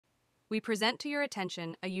we present to your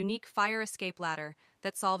attention a unique fire escape ladder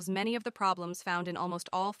that solves many of the problems found in almost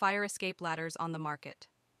all fire escape ladders on the market.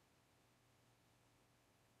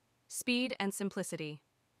 Speed and simplicity.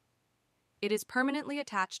 It is permanently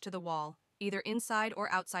attached to the wall, either inside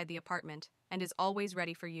or outside the apartment, and is always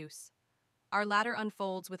ready for use. Our ladder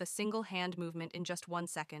unfolds with a single hand movement in just 1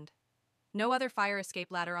 second. No other fire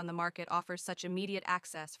escape ladder on the market offers such immediate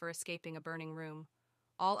access for escaping a burning room.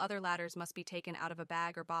 All other ladders must be taken out of a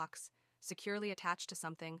bag or box, securely attached to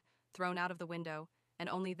something, thrown out of the window, and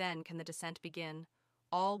only then can the descent begin,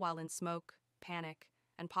 all while in smoke, panic,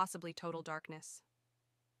 and possibly total darkness.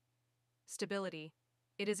 Stability.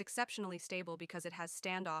 It is exceptionally stable because it has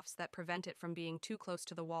standoffs that prevent it from being too close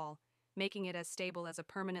to the wall, making it as stable as a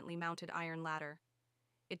permanently mounted iron ladder.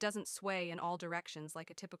 It doesn't sway in all directions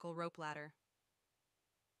like a typical rope ladder.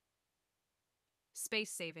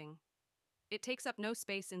 Space saving. It takes up no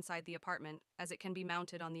space inside the apartment, as it can be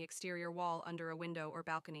mounted on the exterior wall under a window or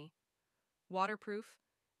balcony. Waterproof.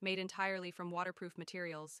 Made entirely from waterproof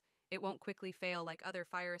materials, it won't quickly fail like other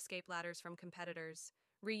fire escape ladders from competitors.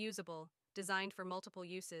 Reusable. Designed for multiple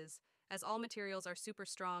uses, as all materials are super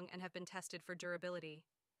strong and have been tested for durability.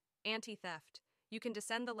 Anti-theft. You can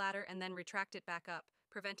descend the ladder and then retract it back up,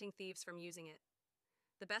 preventing thieves from using it.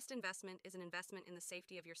 The best investment is an investment in the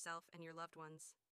safety of yourself and your loved ones.